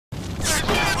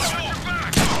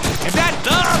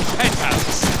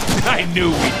I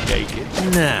knew we'd make it.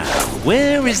 Now,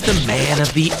 where is the man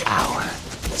of the hour?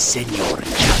 Senor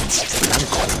Jones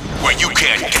Blanco. Well, you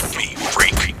can't get me,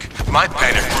 freak. My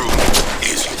panic room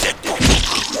is dead-proof.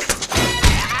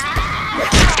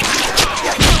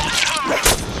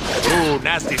 Ooh,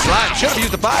 nasty slime. Should have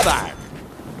used the 5-iron.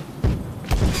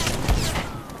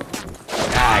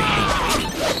 I hate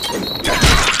it.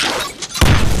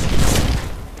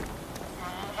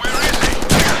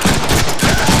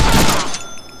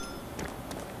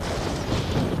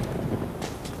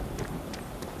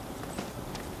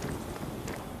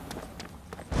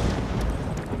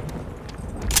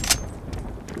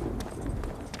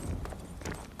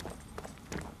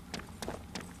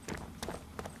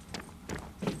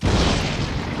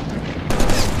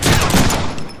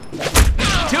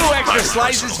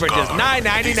 Slices for just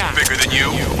 $9.99. He's bigger than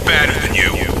you, badder than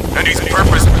you, and he's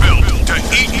purpose-built to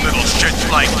eat little shits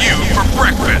like you for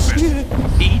breakfast.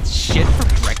 Eat shit for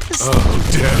breakfast? Oh,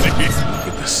 Daddy, look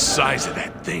at the size of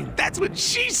that thing. That's what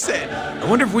she said. I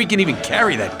wonder if we can even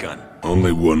carry that gun.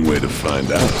 Only one way to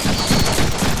find out.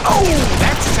 Oh,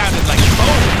 that sounded like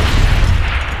foam.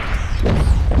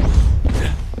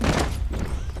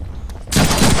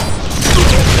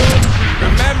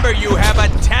 Remember, you have a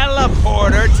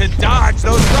teleporter to dodge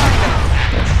those rockets.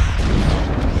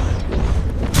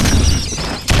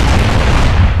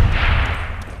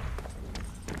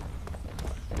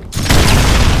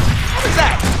 What was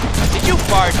that? Did you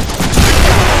fart?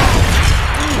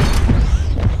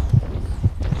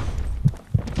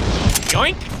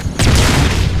 Yoink!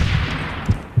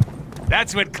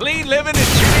 That's what clean living and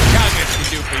shooting Congress can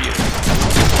do for you.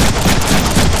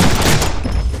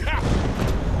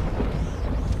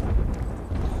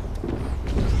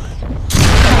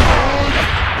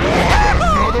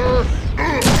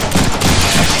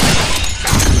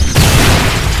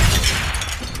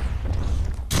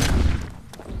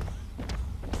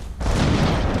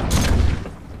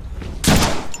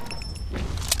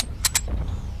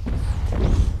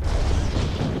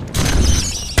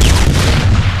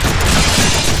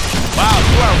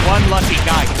 One lucky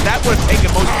guy, 'cause that would have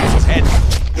taken most people's heads.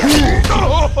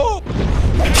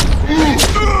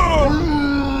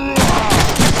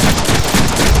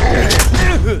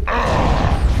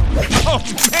 Oh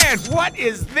man, what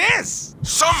is this?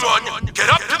 Someone get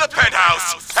up to the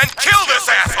penthouse and kill this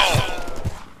asshole!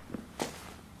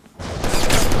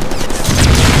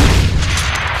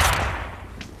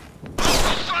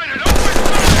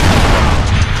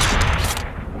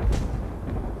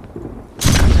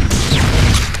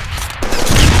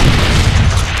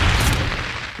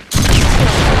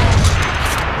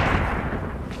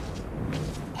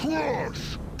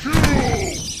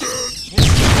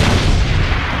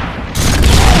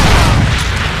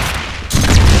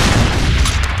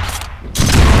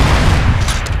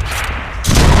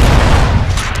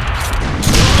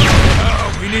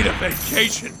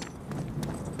 Vacation.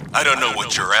 I don't know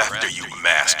what you're after, you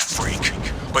masked freak,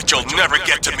 but you'll never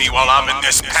get to me while I'm in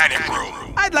this panic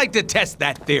room. I'd like to test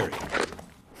that theory.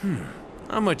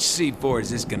 How much C4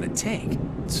 is this gonna take?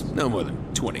 It's no more than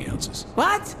 20 ounces.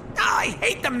 What? Oh, I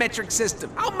hate the metric system.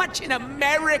 How much in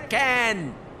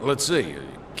American? Let's see.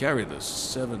 Carry the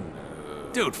 7...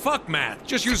 Dude, fuck math.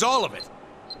 Just use all of it.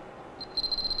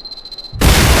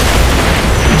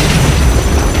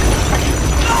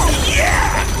 Oh,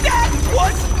 yeah! That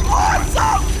was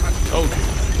awesome! I told you,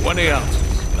 20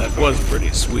 ounces. That was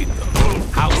pretty sweet, though.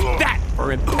 How's that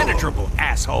for impenetrable,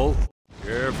 asshole?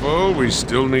 Careful, we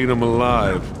still need him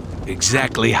alive.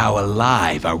 Exactly how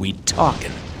alive are we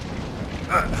talking?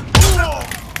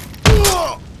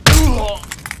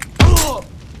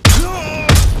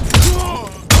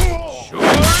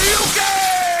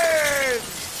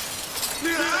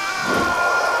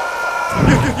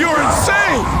 You're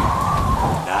insane!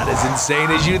 Not as insane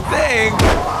as you think.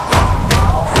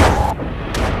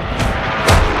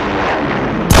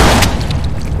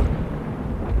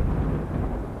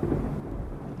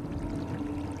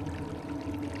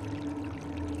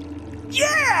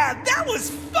 Yeah, that was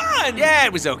fun! Yeah,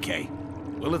 it was okay.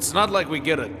 Well, it's not like we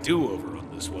get a do-over on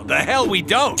this one. The hell we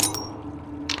don't!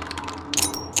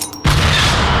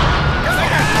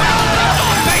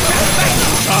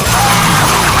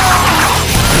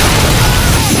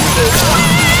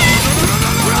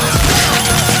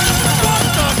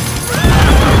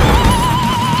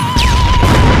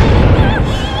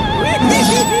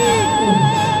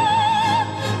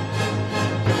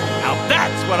 Now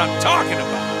that's what I'm talking about!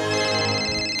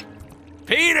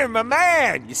 Peter, my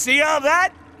man, you see all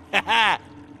that?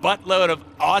 Buttload of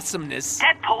awesomeness.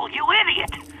 Deadpool, you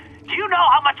idiot! Do you know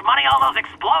how much money all those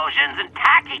explosions and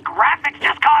tacky graphics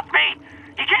just cost me?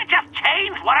 You can't just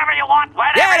change whatever you want,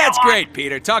 whenever Yeah, you that's want. great,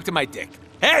 Peter. Talk to my dick.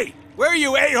 Hey, where are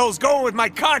you a-holes going with my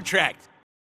contract?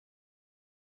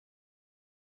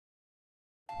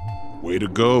 Way to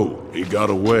go. He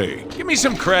got away. Give me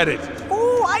some credit.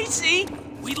 Oh, I see.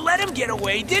 We let him get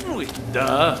away, didn't we?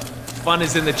 Duh. Fun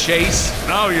is in the chase.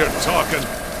 Now you're talking.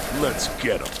 Let's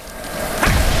get him.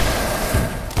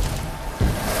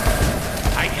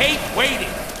 I hate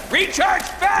waiting. Recharge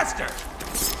faster!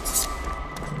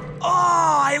 Oh,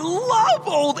 I love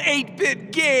old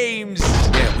 8-bit games!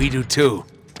 Yeah, we do too.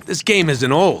 This game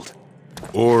isn't old.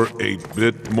 Or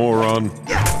 8-bit moron.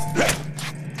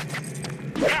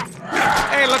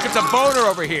 Hey, look, it's a boner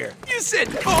over here. You said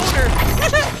boner!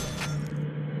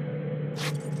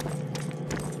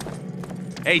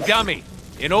 Hey, dummy.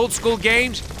 In old school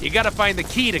games, you gotta find the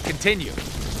key to continue.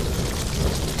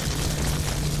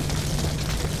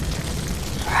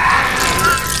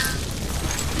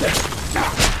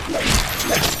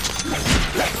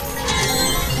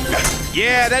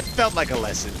 Yeah, that felt like a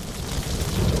lesson.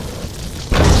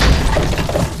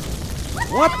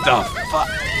 What the fuck?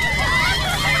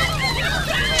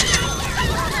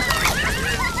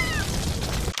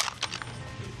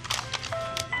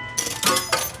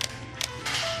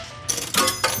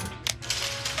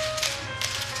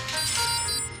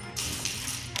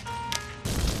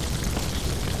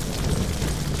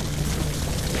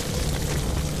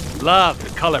 Love the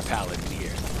color palette in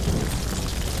here.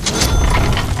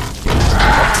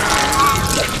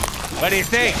 What do you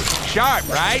think? Sharp,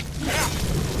 right?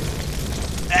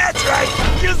 That's right!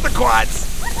 Use the quads!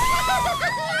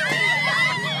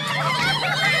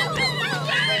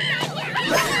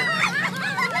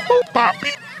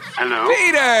 Hello?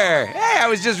 Peter! Hey, I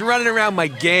was just running around my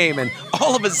game, and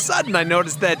all of a sudden I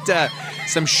noticed that,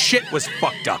 some shit was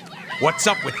fucked up. What's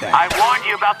up with that? I warned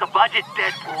you about the budget,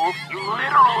 Deadpool. You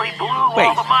literally blew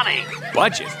all the money.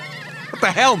 Budget? What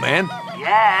the hell, man?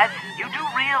 Yes, you do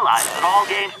realize that all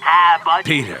games have budgets.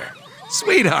 Peter,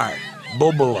 sweetheart,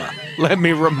 Bubula, let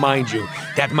me remind you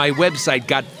that my website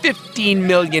got 15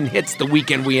 million hits the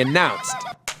weekend we announced.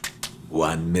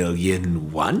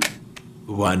 1,000,001?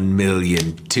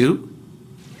 1,000,002?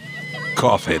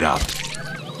 Cough it up.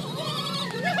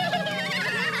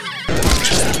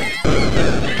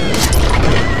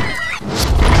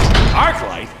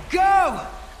 Arclight? Go!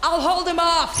 I'll hold him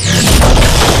off!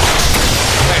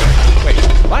 Wait,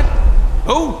 what?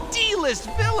 Who? D-list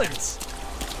villains!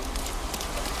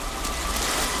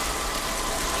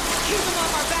 Keep him on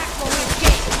our back while we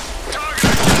escape!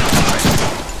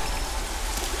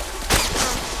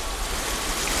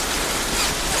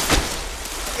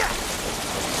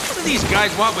 What do these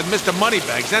guys want with Mr.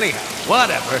 Moneybags anyhow?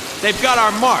 Whatever. They've got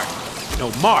our mark.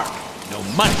 No mark, no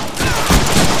money.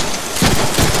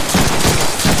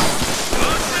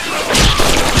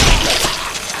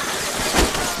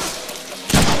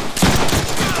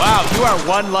 Wow, you are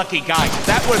one lucky guy.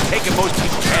 That would have taken most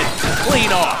people's heads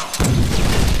clean off.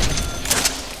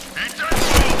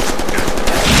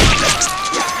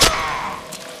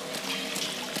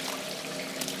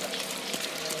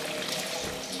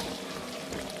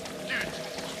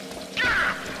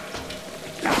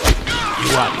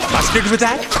 You mustard with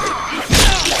that?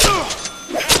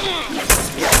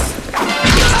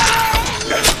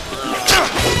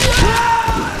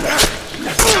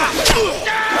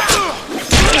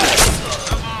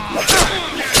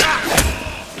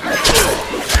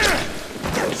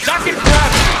 Suck it,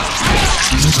 grab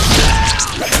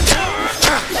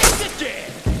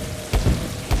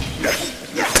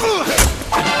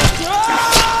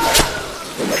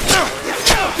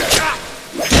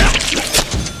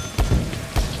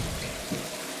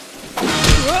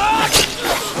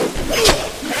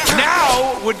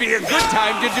Now would be a good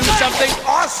time to do something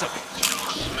awesome.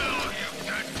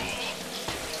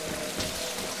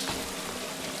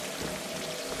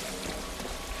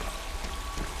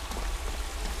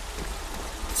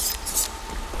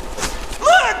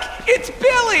 Look! It's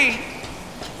Billy!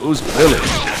 Who's Billy?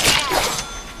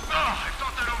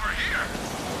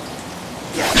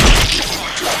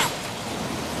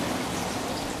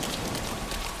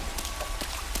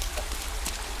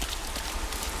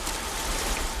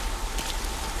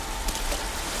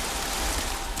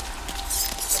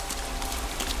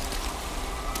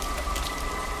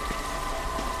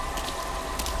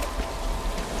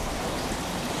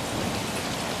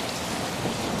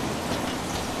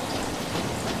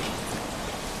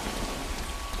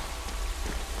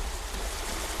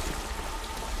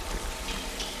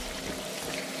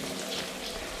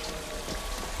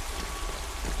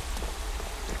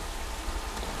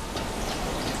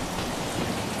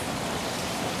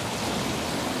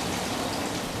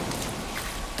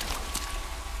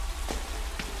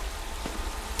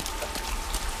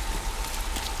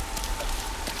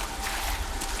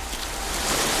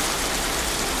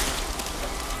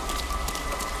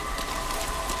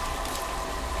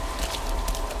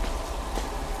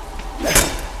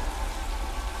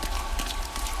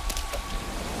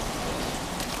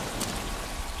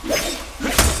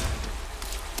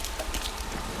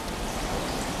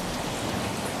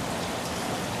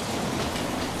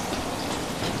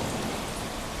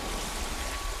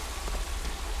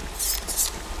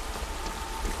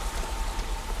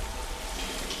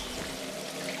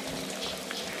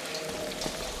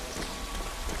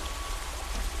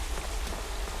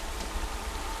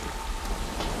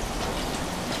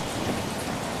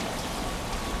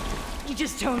 You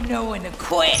just don't know when to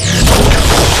quit. He's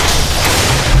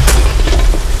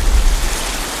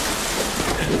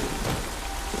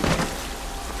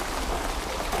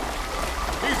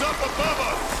up above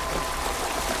us!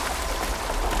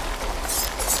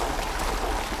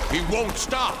 He won't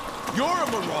stop! You're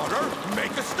a marauder!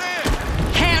 Make a stand!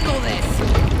 Handle this!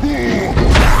 You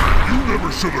never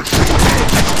should have shown up!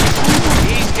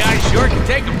 These guys sure can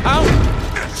take a pound.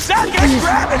 Second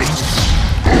gravity!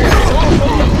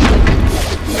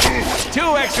 2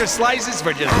 extra slices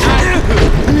for just 9.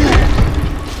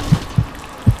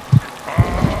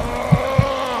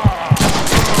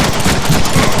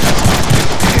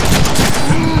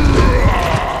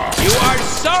 You are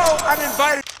so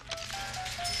uninvited.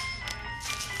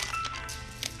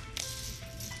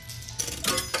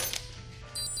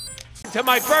 To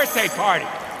my birthday party.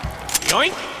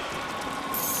 Yoink!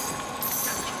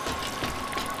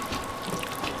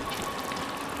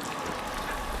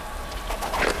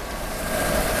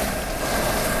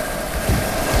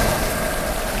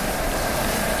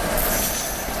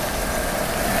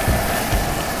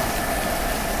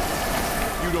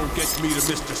 You don't get me to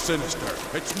Mr. Sinister.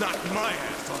 It's not my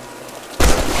ass on the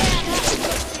line.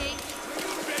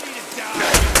 Ready to die?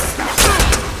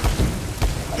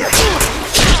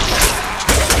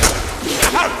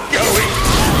 Outgoing!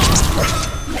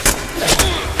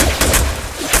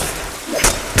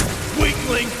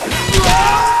 Weakling!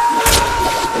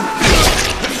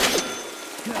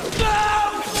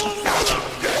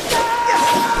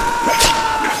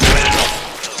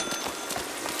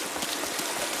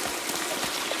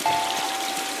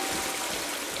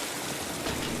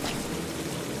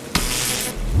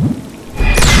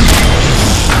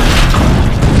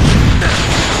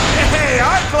 Hey,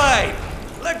 Arclight!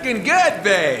 Looking good,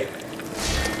 babe.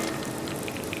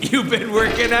 You been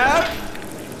working out?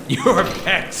 Your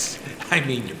pecs. I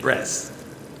mean your breasts.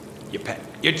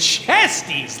 Your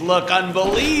chesties look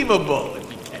unbelievable,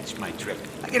 if you catch my drift.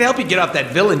 I can help you get off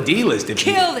that villain D-list if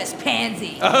you... Kill this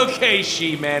pansy! Okay,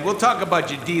 She-Man. We'll talk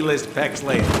about your D-list pecs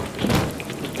later.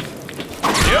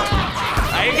 Yep.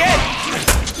 How you get?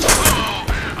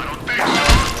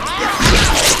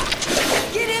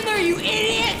 Get in there, you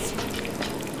idiot!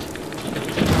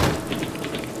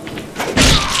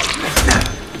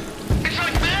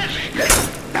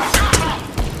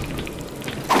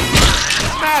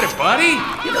 What's the matter, buddy?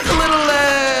 You look a little,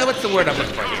 what's the word I'm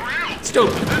looking for here?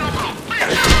 Stupid.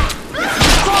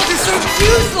 Balls are so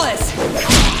useless!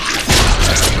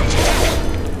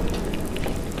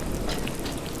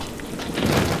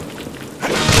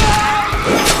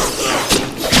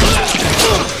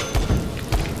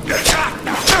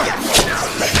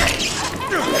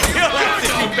 You'll have to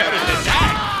do better than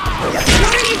that.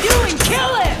 What are you doing?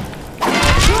 Kill him!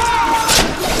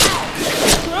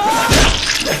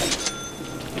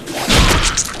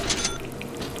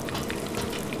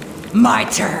 My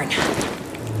turn.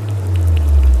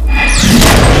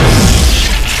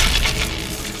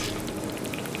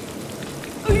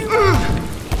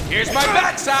 Here's my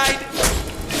backside.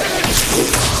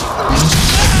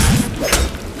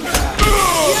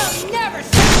 You'll never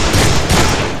stop.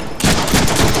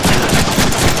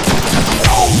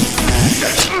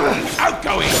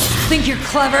 Outgoing. Think you're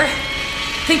clever?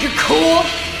 Think you're cool?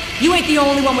 You ain't the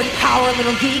only one with power,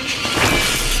 little geek.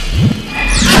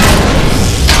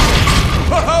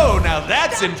 Whoa, now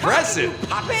that's impressive.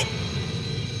 Puppet!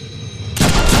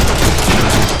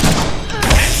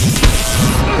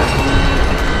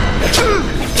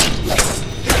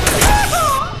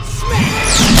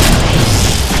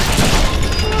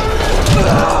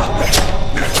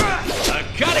 A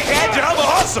cutting edge of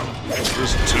awesome. Does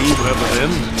this tube have an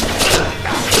end?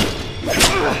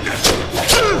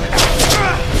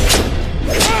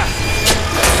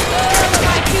 Am I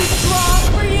too strong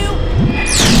for you?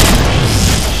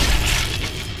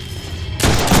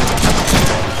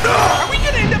 Are we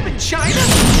gonna end up in China?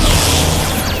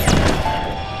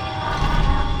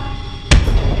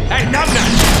 Hey, Numbnut!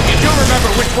 You do remember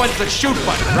which one's the shoot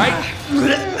button, right?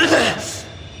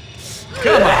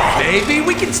 Come on, baby.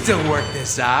 We can still work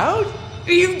this out.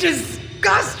 You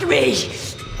disgust me!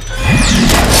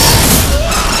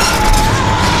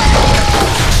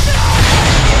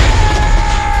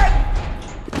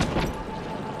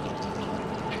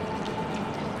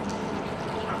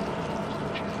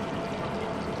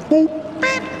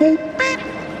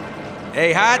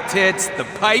 Hey, hot tits, the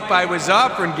pipe I was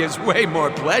offering gives way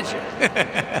more pleasure.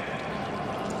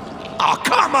 Oh,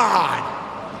 come on!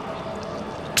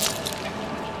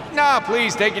 No,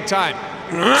 please, take your time.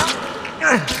 No,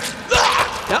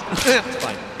 it's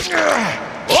fine.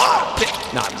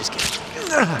 No, I'm just kidding.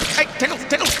 Hey, tickles,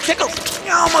 tickles, tickles!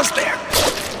 You're almost there.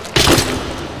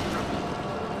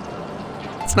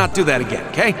 let's not do that again,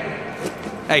 okay?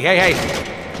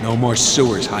 Hey. No more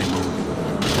sewers, High Moon.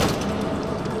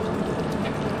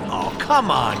 Oh, come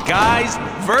on, guys.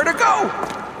 Vertigo?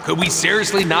 Could we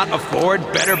seriously not afford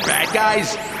better bad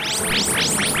guys?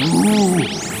 Ooh,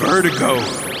 Vertigo.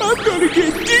 I'm gonna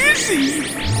get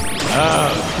dizzy.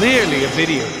 Oh, clearly a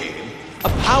video game. A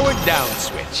powered down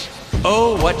switch.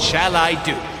 Oh, what shall I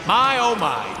do? My, oh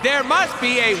my, there must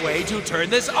be a way to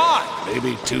turn this on.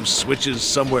 Maybe 2 switches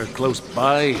somewhere close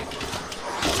by.